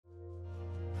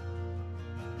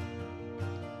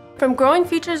From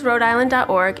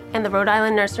growingfuturesrhodeisland.org and the Rhode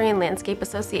Island Nursery and Landscape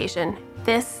Association,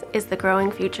 this is the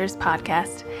Growing Futures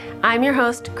podcast. I'm your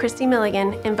host, Christy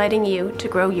Milligan, inviting you to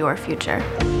grow your future.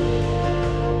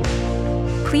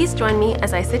 Please join me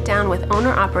as I sit down with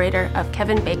owner-operator of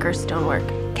Kevin Baker Stonework.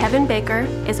 Kevin Baker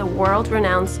is a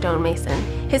world-renowned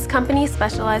stonemason. His company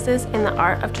specializes in the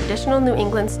art of traditional New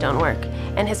England stonework,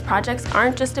 and his projects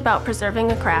aren't just about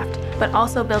preserving a craft, but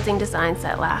also building designs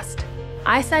that last.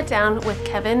 I sat down with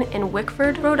Kevin in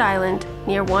Wickford, Rhode Island,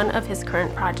 near one of his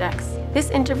current projects.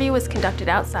 This interview was conducted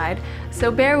outside,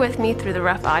 so bear with me through the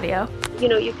rough audio.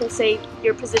 You can say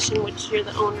your position, which you're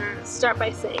the owner. Start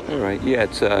by saying. All right, yeah,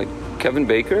 it's Kevin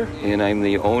Baker, and I'm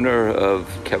the owner of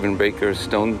Kevin Baker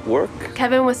Stonework.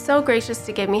 Kevin was so gracious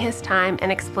to give me his time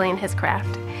and explain his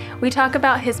craft. We talk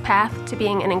about his path to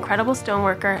being an incredible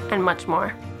stoneworker and much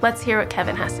more. Let's hear what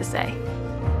Kevin has to say.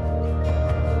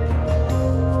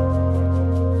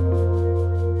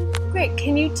 Great.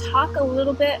 Can you talk a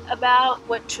little bit about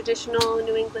what traditional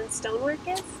New England stonework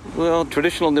is? Well,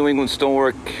 traditional New England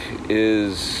stonework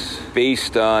is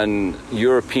based on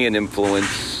European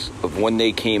influence of when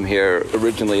they came here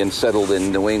originally and settled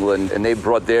in New England, and they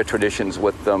brought their traditions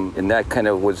with them, and that kind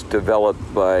of was developed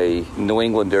by New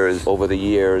Englanders over the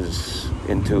years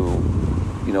into,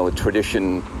 a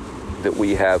tradition that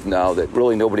we have now that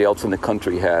really nobody else in the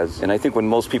country has. And I think when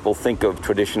most people think of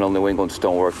traditional New England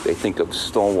stonework, they think of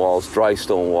stone walls, dry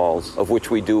stone walls, of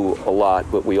which we do a lot,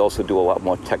 but we also do a lot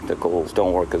more technical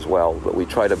stonework as well. But we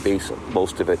try to base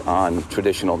most of it on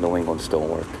traditional New England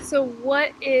stonework. So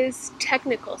what is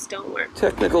technical stonework?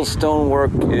 Technical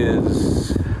stonework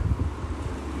is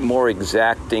more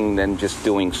exacting than just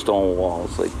doing stone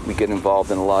walls. Like, we get involved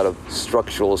in a lot of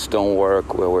structural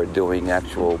stonework where we're doing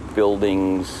actual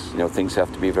buildings. Things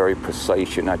have to be very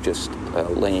precise. You're not just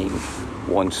laying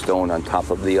one stone on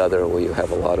top of the other, where you have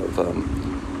a lot of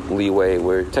leeway.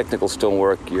 Where technical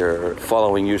stonework, you're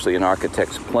following usually an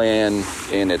architect's plan,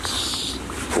 and it's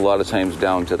a lot of times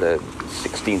down to the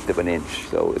 16th of an inch.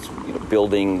 So it's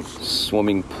buildings,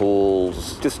 swimming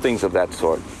pools, just things of that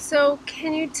sort. So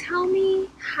can you tell me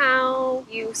how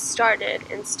you started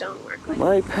in stonework?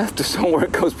 My path to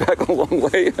stonework goes back a long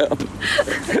way.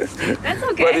 That's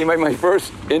okay. But my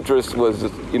first interest was,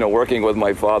 working with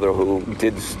my father, who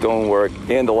did stonework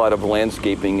and a lot of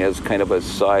landscaping as kind of a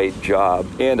side job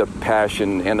and a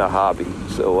passion and a hobby.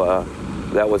 So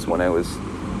that was when I was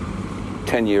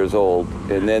 10 years old.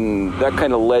 And then that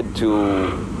kind of led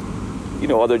to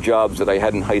other jobs that I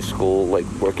had in high school, like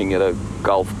working at a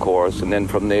golf course. And then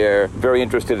from there, very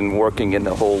interested in working in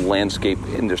the whole landscape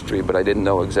industry, but I didn't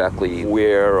know exactly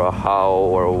where or how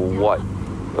or what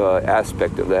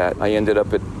aspect of that. I ended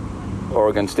up at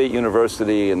Oregon State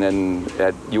University and then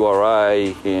at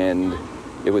URI, and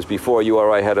it was before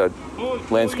URI had a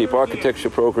landscape architecture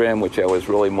program, which I was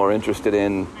really more interested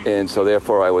in. And so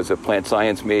therefore I was a plant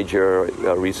science major,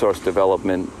 resource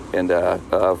development. And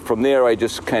from there I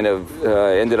just kind of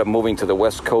ended up moving to the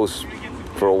West Coast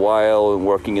for a while and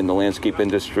working in the landscape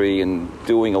industry and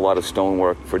doing a lot of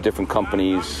stonework for different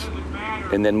companies.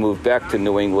 And then moved back to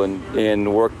New England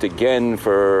and worked again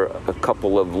for a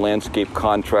couple of landscape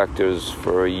contractors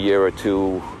for a year or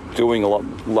two, doing a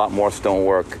lot more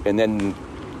stonework. And then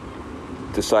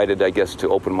decided, I guess, to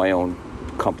open my own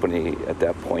company at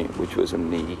that point, which was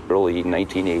in the early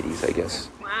 1980s, I guess.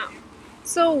 Wow.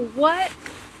 So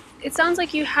it sounds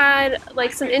like you had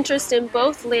some interest in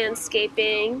both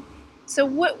landscaping. So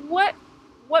what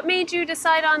made you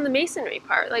decide on the masonry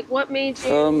part? What made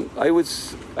you? I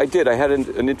had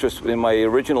an interest in my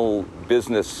original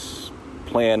business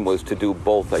plan was to do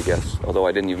both, I guess, although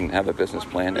I didn't even have a business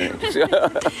plan.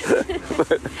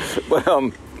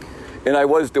 And I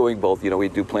was doing both. We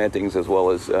do plantings as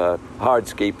well as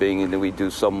hardscaping, and then we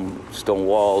do some stone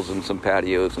walls and some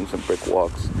patios and some brick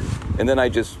walks. And then I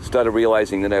just started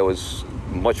realizing that I was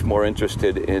much more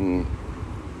interested in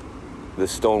the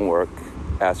stonework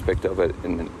aspect of it,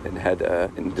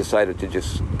 and decided to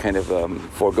just kind of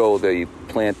forego the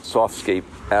plant softscape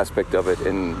aspect of it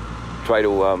and try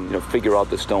to figure out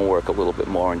the stonework a little bit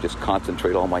more and just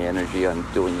concentrate all my energy on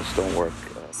doing the stonework.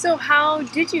 So how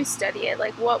did you study it?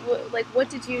 What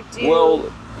did you do?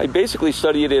 Well, I basically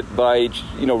studied it by,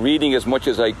 reading as much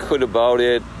as I could about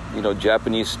it,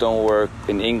 Japanese stonework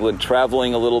in England,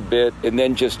 traveling a little bit, and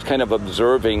then just kind of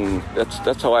observing.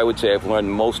 That's how I would say I've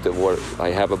learned most of what I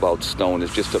have about stone,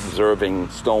 is just observing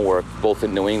stonework, both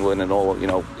in New England and all,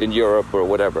 in Europe or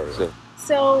whatever.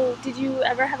 So did you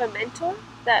ever have a mentor?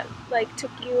 that like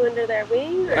took you under their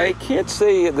wing? Or? I can't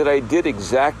say that I did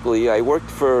exactly. I worked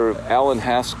for Alan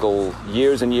Haskell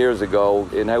years and years ago,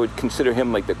 and I would consider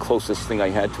him like the closest thing I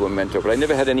had to a mentor. But I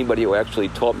never had anybody who actually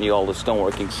taught me all the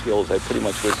stoneworking skills. I pretty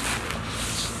much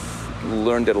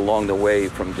learned it along the way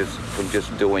from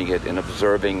just doing it and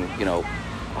observing,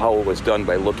 how it was done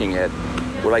by looking at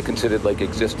what I considered like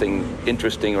existing,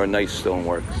 interesting or nice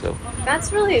stonework. So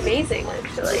that's really amazing,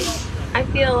 actually. I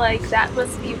feel like that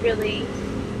must be really.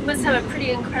 You must have a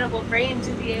pretty incredible brain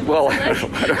to be able. Well, to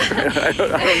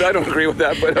I don't agree with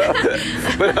that,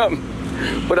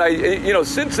 but I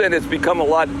since then it's become a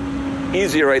lot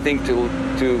easier, I think, to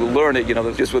learn it.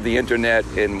 Just with the internet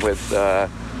and with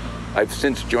I've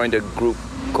since joined a group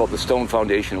called the Stone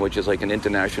Foundation, which is like an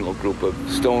international group of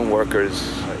stone workers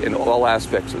in all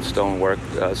aspects of stonework,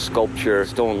 sculpture,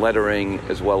 stone lettering,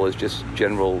 as well as just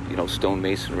general, stone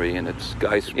masonry. And it's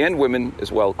guys and women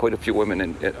as well. Quite a few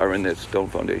women are in the Stone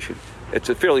Foundation. It's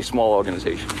a fairly small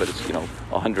organization, but it's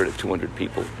 100 or 200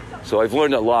 people. So I've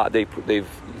learned a lot.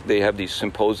 They have these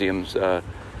symposiums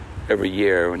every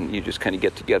year, and you just kind of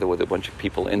get together with a bunch of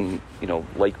people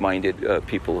like-minded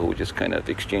people who just kind of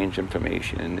exchange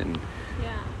information and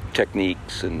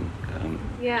techniques and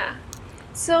yeah.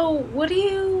 So what do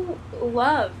you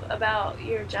love about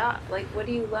your job? Like, what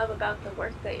do you love about the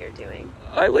work that you're doing?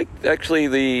 I like actually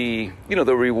the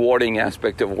rewarding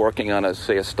aspect of working on a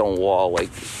stone wall, like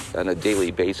on a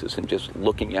daily basis, and just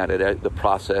looking at it, at the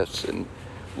process, and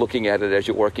looking at it as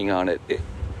you're working on it.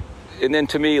 And then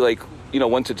to me, like,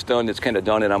 once it's done, it's kind of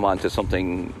done, and I'm on to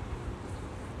something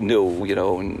new,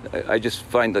 and I just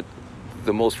find that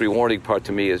the most rewarding part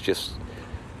to me is just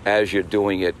as you're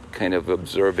doing it, kind of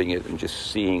observing it and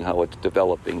just seeing how it's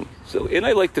developing. So, and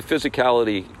I like the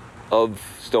physicality of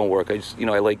stonework. I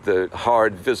like the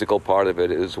hard physical part of it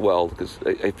as well, because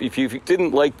if you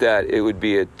didn't like that, it would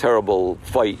be a terrible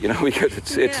fight,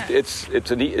 because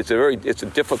it's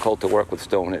difficult to work with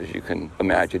stone, as you can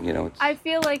imagine, I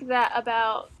feel like that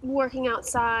about working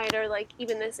outside, or like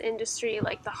even this industry,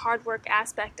 like the hard work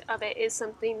aspect of it is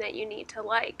something that you need to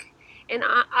like. And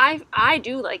I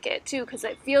do like it too, because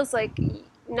it feels like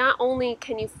not only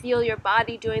can you feel your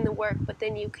body doing the work, but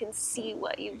then you can see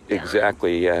what you've done.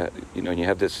 Exactly, yeah. And you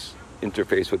have this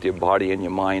interface with your body and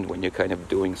your mind when you're kind of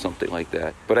doing something like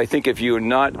that. But I think if you're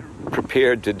not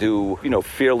prepared to do,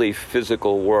 fairly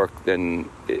physical work, then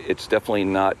it's definitely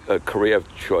not a career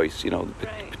choice,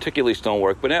 Right. Particularly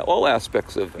stonework, but all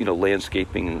aspects of,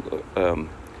 landscaping,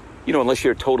 unless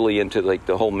you're totally into like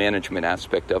the whole management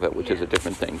aspect of it, which is a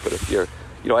different thing. But if you're,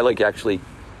 I like actually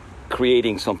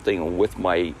creating something with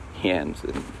my hands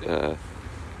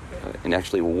and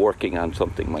actually working on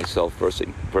something myself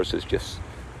versus just,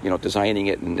 designing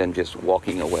it and then just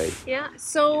walking away. Yeah.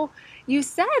 So you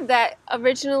said that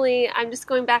originally, I'm just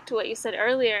going back to what you said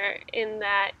earlier, in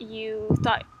that you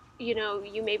thought,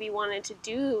 you maybe wanted to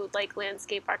do like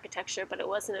landscape architecture, but it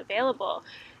wasn't available.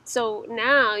 So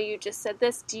now you just said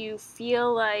this. Do you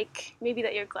feel like maybe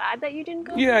that you're glad that you didn't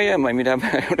go? Yeah, I am. I mean, I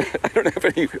don't have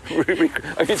any.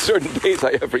 Certain days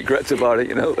I have regrets about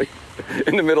it. Like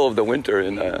in the middle of the winter,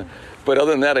 and but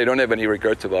other than that, I don't have any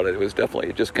regrets about it.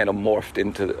 It just kind of morphed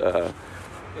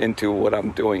into what I'm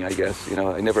doing, I guess.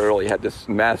 I never really had this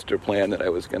master plan that I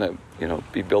was going to,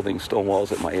 be building stone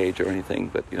walls at my age or anything.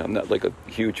 But I'm not like a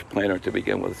huge planner to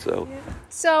begin with. So. Yeah.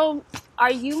 So,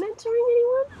 are you mentoring anyone?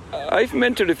 I've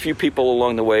mentored a few people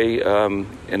along the way,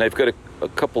 and I've got a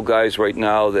couple guys right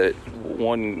now. That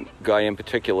one guy in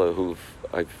particular who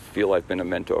I feel I've been a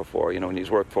mentor for. And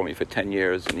he's worked for me for 10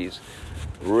 years, and he's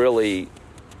really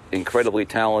incredibly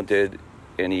talented.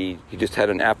 And he just had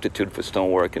an aptitude for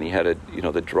stonework, and he had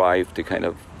the drive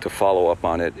to follow up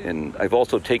on it. And I've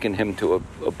also taken him to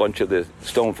a bunch of the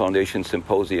Stone Foundation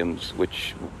symposiums,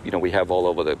 which we have all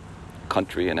over the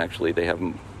country, and actually they have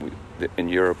them in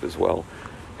Europe as well.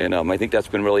 And I think that's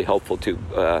been really helpful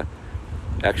to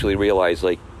actually realize,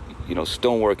 like,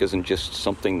 stonework isn't just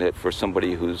something that for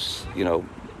somebody who's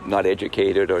not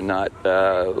educated or not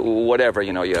whatever.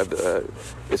 You have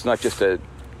it's not just a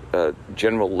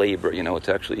general labor, it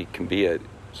actually can be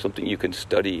something you can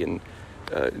study and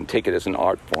take it as an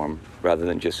art form rather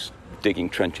than just digging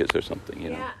trenches or something,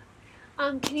 Yeah.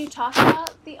 Can you talk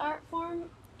about the art form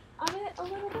of it a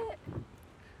little bit?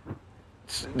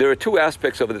 There are two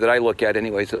aspects of it that I look at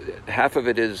anyways. Half of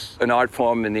it is an art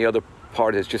form, and the other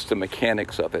part is just the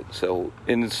mechanics of it. So,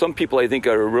 and some people I think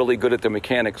are really good at the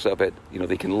mechanics of it.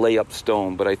 They can lay up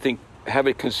stone, but I think have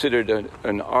it considered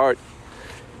an art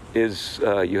is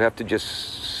you have to just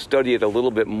study it a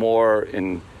little bit more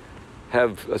and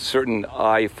have a certain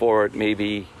eye for it,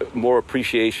 maybe more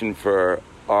appreciation for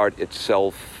art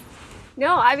itself,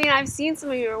 No, I mean, I've seen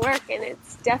some of your work, and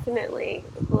it's definitely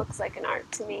looks like an art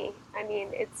to me. I mean,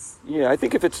 it's Yeah, I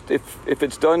think if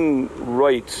it's done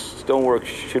right, stonework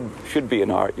should be an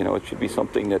art. It should be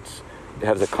something it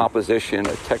has a composition,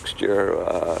 a texture,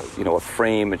 a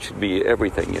frame. It should be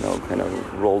everything, kind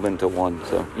of rolled into one.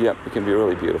 So yeah, it can be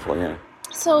really beautiful. Yeah.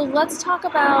 so. Let's talk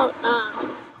about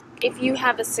if you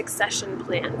have a succession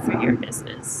plan for your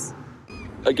business.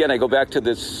 Again, I go back to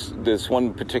this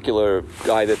one particular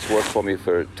guy that's worked for me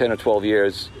for 10 or 12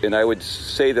 years, and I would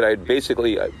say that I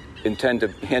basically intend to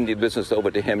hand the business over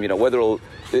to him. Whether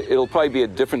it'll probably be a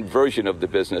different version of the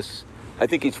business. I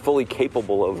think he's fully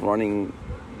capable of running,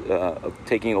 of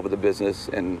taking over the business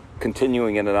and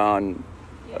continuing it on.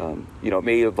 It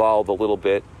may evolve a little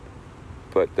bit,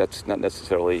 but that's not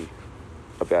necessarily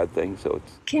a bad thing. So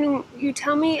it's. Can you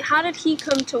tell me, how did he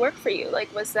come to work for you?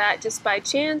 Like, was that just by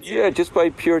chance? Yeah, just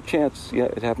by pure chance. Yeah,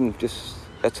 it happened.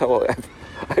 That's how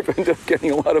I've ended up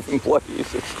getting a lot of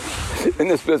employees in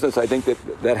this business. I think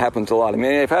that happens a lot. I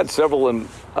mean, I've had several, and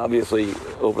obviously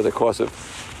over the course of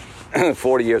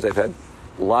 40 years, I've had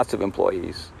lots of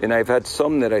employees, and I've had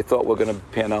some that I thought were going to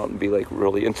pan out and be like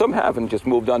really, and some haven't, just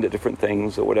moved on to different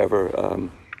things or whatever.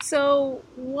 So,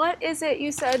 what is it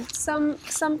you said? Some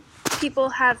people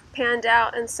have panned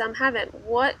out and some haven't.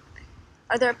 What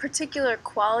are there particular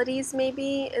qualities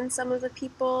maybe in some of the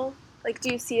people? Like,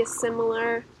 do you see a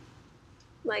similar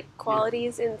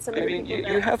qualities in some of the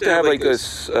people? You have to have like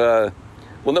this. Well,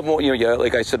 no,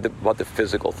 like I said about the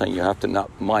physical thing, you have to not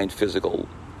mind physical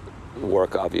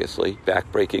work, obviously,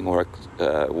 back-breaking work,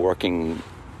 working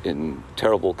in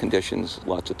terrible conditions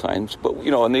lots of times. But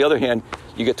on the other hand,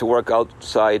 you get to work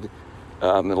outside,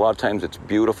 and a lot of times it's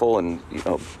beautiful and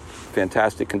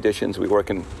fantastic conditions. We work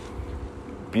in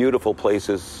beautiful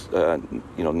places,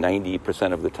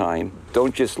 90% of the time.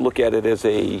 Don't just look at it as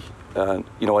a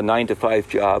 9-to-5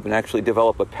 job, and actually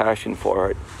develop a passion for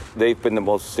it. They've been the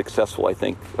most successful, I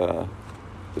think,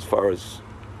 as far as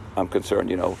I'm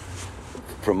concerned,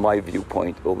 from my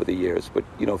viewpoint over the years. But,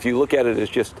 if you look at it as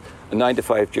just a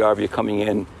 9-to-5 job, you're coming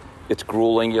in, it's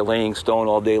grueling, you're laying stone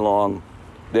all day long,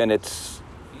 then it's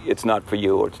not for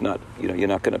you, or it's not, you're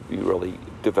not going to be really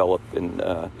developed in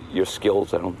your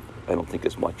skills, I don't think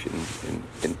as much,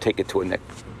 and take it to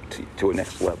a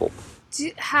next level. Do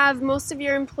you have most of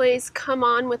your employees come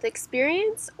on with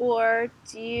experience, or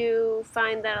do you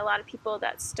find that a lot of people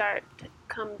that start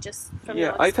come just from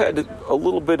no experience? I've had a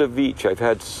little bit of each. I've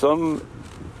had some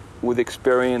with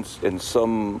experience and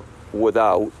some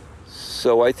without.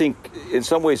 So I think in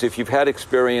some ways, if you've had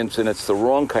experience and it's the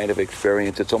wrong kind of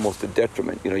experience, it's almost a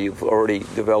detriment. You've already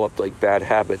developed like bad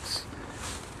habits,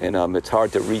 and it's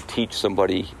hard to reteach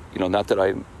somebody, not that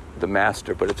I'm the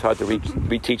master, but it's hard to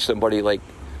reteach somebody like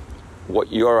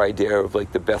what your idea of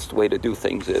like the best way to do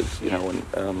things is,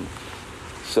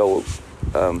 so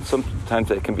sometimes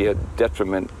that can be a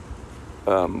detriment.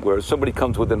 Where somebody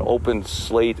comes with an open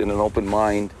slate and an open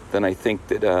mind, then I think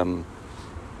that,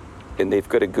 and they've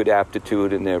got a good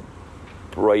aptitude and they're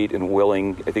bright and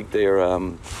willing, I think they're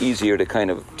easier to kind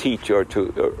of teach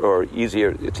or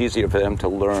easier. It's easier for them to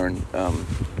learn.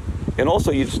 And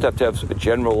also, you just have to have a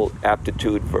general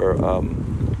aptitude for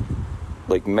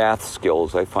like math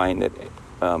skills. I find that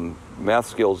math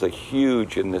skills are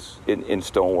huge in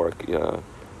stonework.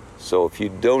 So if you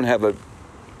don't have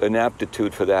an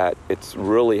aptitude for that, it's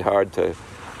really hard to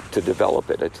develop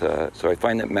it. So I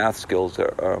find that math skills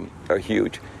are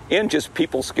huge, and just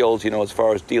people skills. As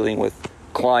far as dealing with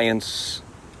clients,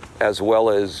 as well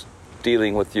as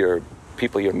dealing with your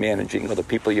people you're managing or the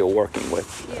people you're working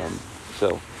with.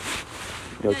 Yeah.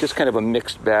 Just kind of a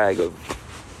mixed bag of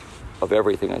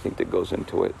everything, I think, that goes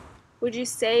into it. Would you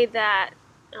say that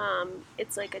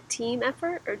it's like a team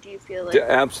effort, or do you feel like...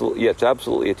 Absolutely, yeah, it's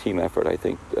absolutely a team effort, I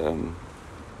think.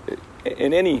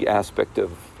 In any aspect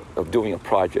of doing a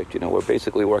project, we're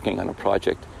basically working on a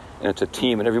project, and it's a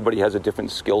team, and everybody has a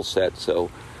different skill set. So,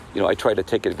 I try to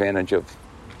take advantage of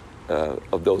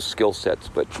those skill sets.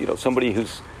 But somebody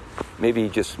who's maybe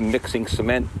just mixing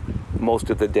cement most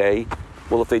of the day,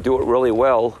 well, if they do it really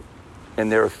well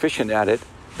and they're efficient at it,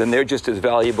 then they're just as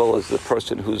valuable as the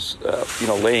person who's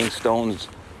laying stones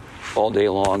all day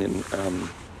long, and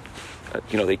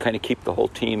they kind of keep the whole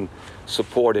team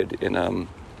supported. And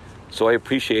so I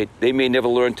appreciate, they may never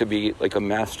learn to be like a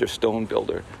master stone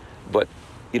builder, but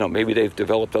maybe they've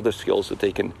developed other skills that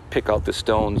they can pick out the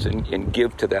stones and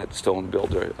give to that stone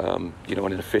builder, in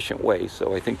an efficient way.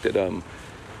 So I think that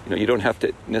you don't have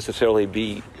to necessarily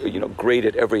be great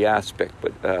at every aspect,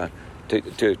 but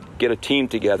to get a team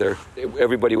together,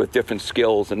 everybody with different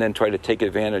skills, and then try to take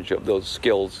advantage of those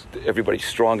skills, everybody's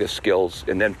strongest skills,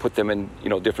 and then put them in,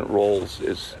 different roles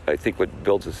is, I think, what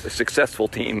builds a successful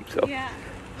team. So. Yeah.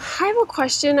 I have a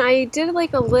question. I did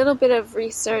a little bit of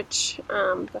research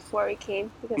before we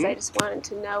came because I just wanted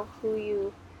to know who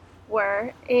you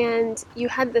were. And you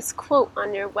had this quote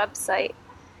on your website,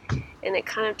 and it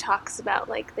kind of talks about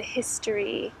the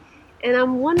history. And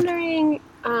I'm wondering,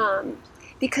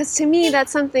 because to me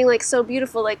that's something so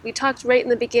beautiful. We talked right in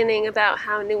the beginning about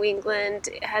how New England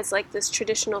has this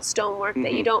traditional stonework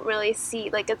that you don't really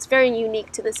see. It's very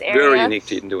unique to this area. Very unique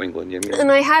to New England. Yeah.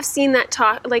 And I have seen that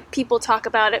people talk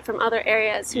about it from other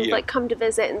areas who've come to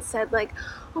visit and said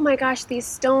oh my gosh, these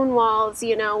stone walls,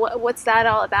 what's that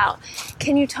all about?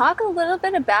 Can you talk a little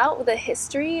bit about the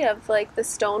history of the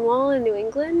stone wall in New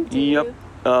England? Yep.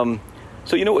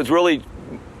 So it was really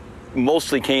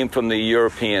mostly came from the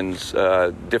Europeans,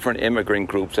 different immigrant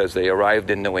groups as they arrived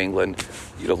in New England.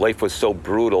 Life was so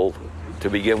brutal to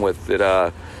begin with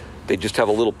that they just have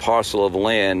a little parcel of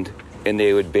land, and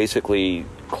they would basically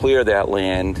clear that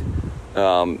land.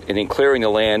 And in clearing the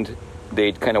land,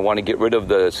 they'd kind of want to get rid of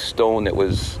the stone that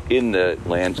was in the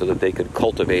land so that they could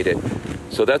cultivate it.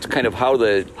 So that's kind of how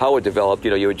it developed.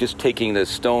 You were just taking the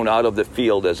stone out of the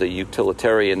field as a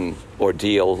utilitarian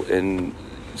ordeal and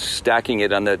stacking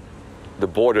it on the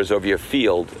borders of your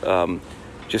field,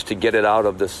 just to get it out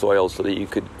of the soil so that you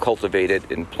could cultivate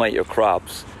it and plant your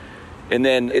crops. And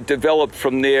then it developed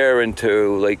from there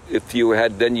into if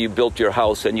you built your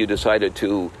house and you decided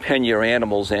to pen your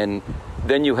animals in,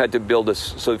 then you had to build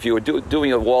so if you were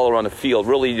doing a wall around a field,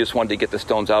 really you just wanted to get the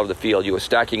stones out of the field. You were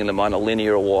stacking them on a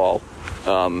linear wall,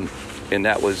 and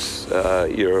that was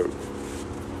your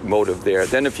motive there.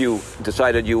 Then if you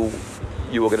decided you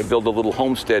were going to build a little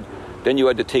homestead, then you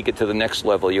had to take it to the next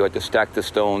level. You had to stack the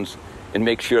stones and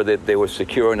make sure that they were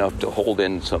secure enough to hold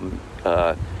in some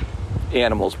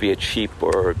animals, be it sheep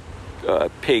or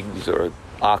pigs or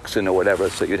oxen or whatever.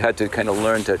 So you'd had to kind of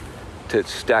learn to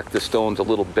stack the stones a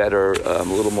little better, a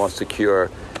little more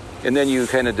secure. And then you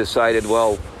kind of decided,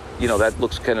 well, that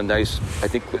looks kind of nice. I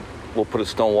think we'll put a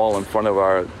stone wall in front of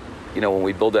our, when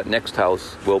we build that next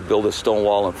house, we'll build a stone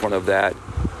wall in front of that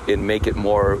and make it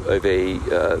more of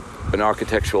an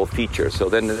architectural feature. So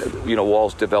then,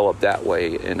 walls developed that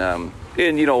way. And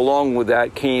along with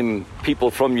that came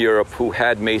people from Europe who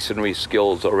had masonry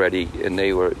skills already, and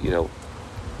they were,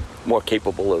 more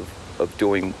capable of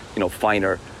doing,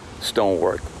 finer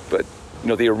stonework. But,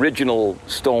 the original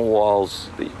stone walls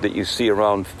that you see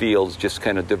around fields just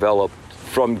kind of developed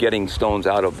from getting stones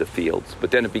out of the fields.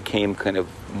 But then it became kind of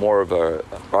more of a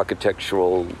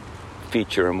architectural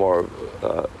feature and more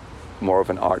of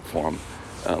an art form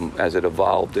as it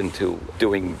evolved into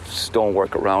doing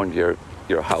stonework around your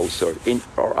house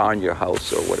or on your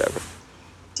house or whatever.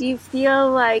 Do you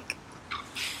feel like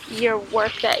your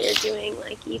work that you're doing,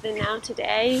 even now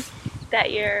today,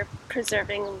 that you're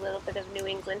preserving a little bit of New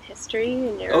England history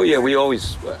in your Oh yeah,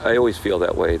 I always feel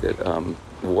that way, that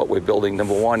what we're building,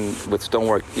 number one, with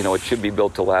stonework, it should be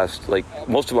built to last,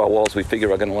 most of our walls we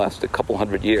figure are going to last a couple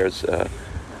hundred years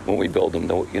when we build them,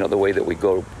 the way that we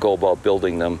go about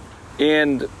building them.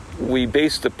 And we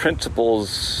base the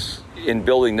principles in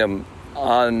building them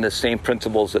on the same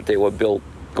principles that they were built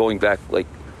going back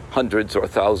hundreds or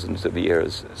thousands of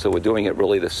years. So we're doing it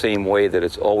really the same way that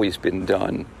it's always been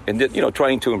done, and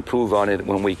trying to improve on it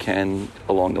when we can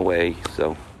along the way.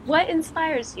 So what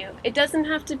inspires you? It doesn't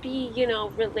have to be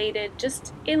related,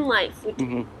 just in life.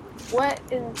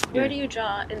 Where do you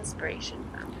draw inspiration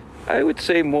from? I would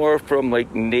say more from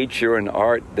nature and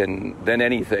art than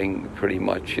anything, pretty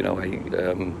much.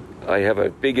 I have a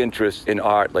big interest in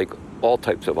art, all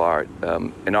types of art,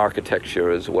 and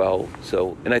architecture as well.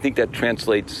 So, and I think that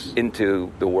translates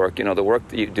into the work. The work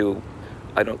that you do,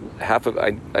 I don't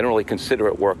really consider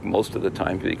it work most of the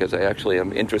time because I actually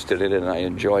am interested in it and I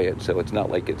enjoy it. So it's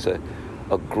not like it's a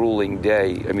grueling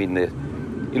day. I mean,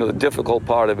 the difficult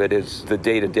part of it is the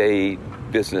day-to-day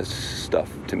business stuff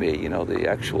to me. The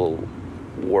actual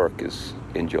work is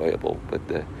enjoyable, but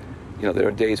there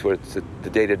are days where it's the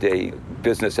day-to-day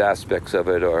business aspects of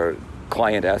it or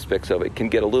client aspects of it can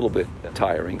get a little bit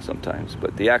tiring sometimes,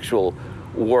 but the actual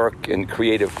work and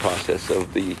creative process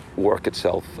of the work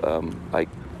itself, I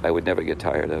would never get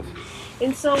tired of.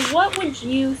 And so what would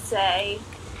you say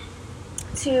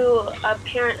to a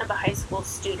parent of a high school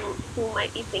student who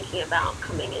might be thinking about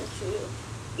coming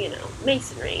into,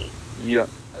 masonry? Yeah,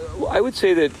 I would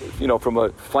say that, from a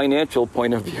financial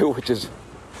point of view, which is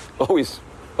always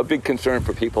a big concern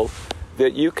for people,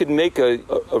 that you could make a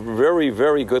very,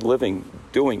 very good living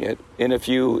doing it. And if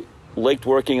you liked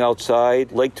working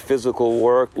outside, liked physical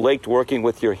work, liked working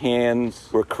with your hands,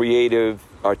 were creative,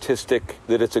 artistic,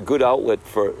 that it's a good outlet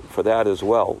for that as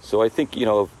well. So I think,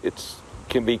 it's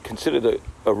can be considered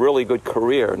a really good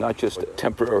career, not just a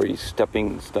temporary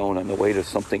stepping stone on the way to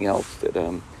something else that,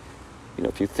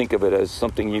 if you think of it as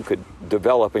something you could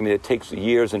develop, it takes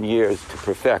years and years to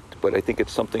perfect, but I think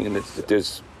it's something that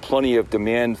there's plenty of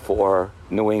demand for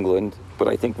New England, but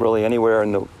I think really anywhere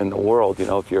in the world,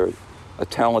 if you're a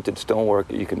talented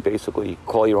stoneworker, you can basically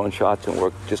call your own shots and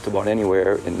work just about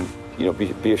anywhere and,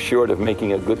 be assured of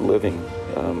making a good living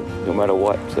no matter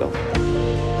what. So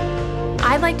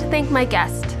I'd like to thank my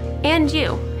guest and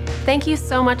you. Thank you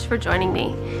so much for joining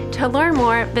me. To learn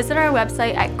more, visit our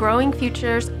website at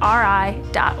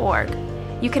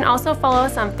growingfuturesri.org. You can also follow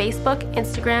us on Facebook,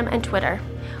 Instagram, and Twitter.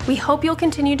 We hope you'll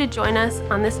continue to join us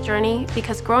on this journey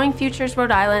because Growing Futures Rhode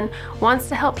Island wants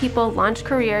to help people launch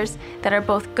careers that are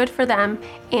both good for them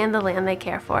and the land they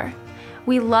care for.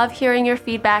 We love hearing your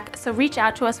feedback, so reach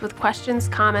out to us with questions,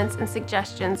 comments, and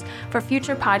suggestions for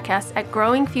future podcasts at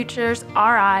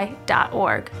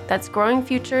growingfuturesri.org. That's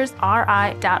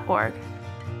growingfuturesri.org.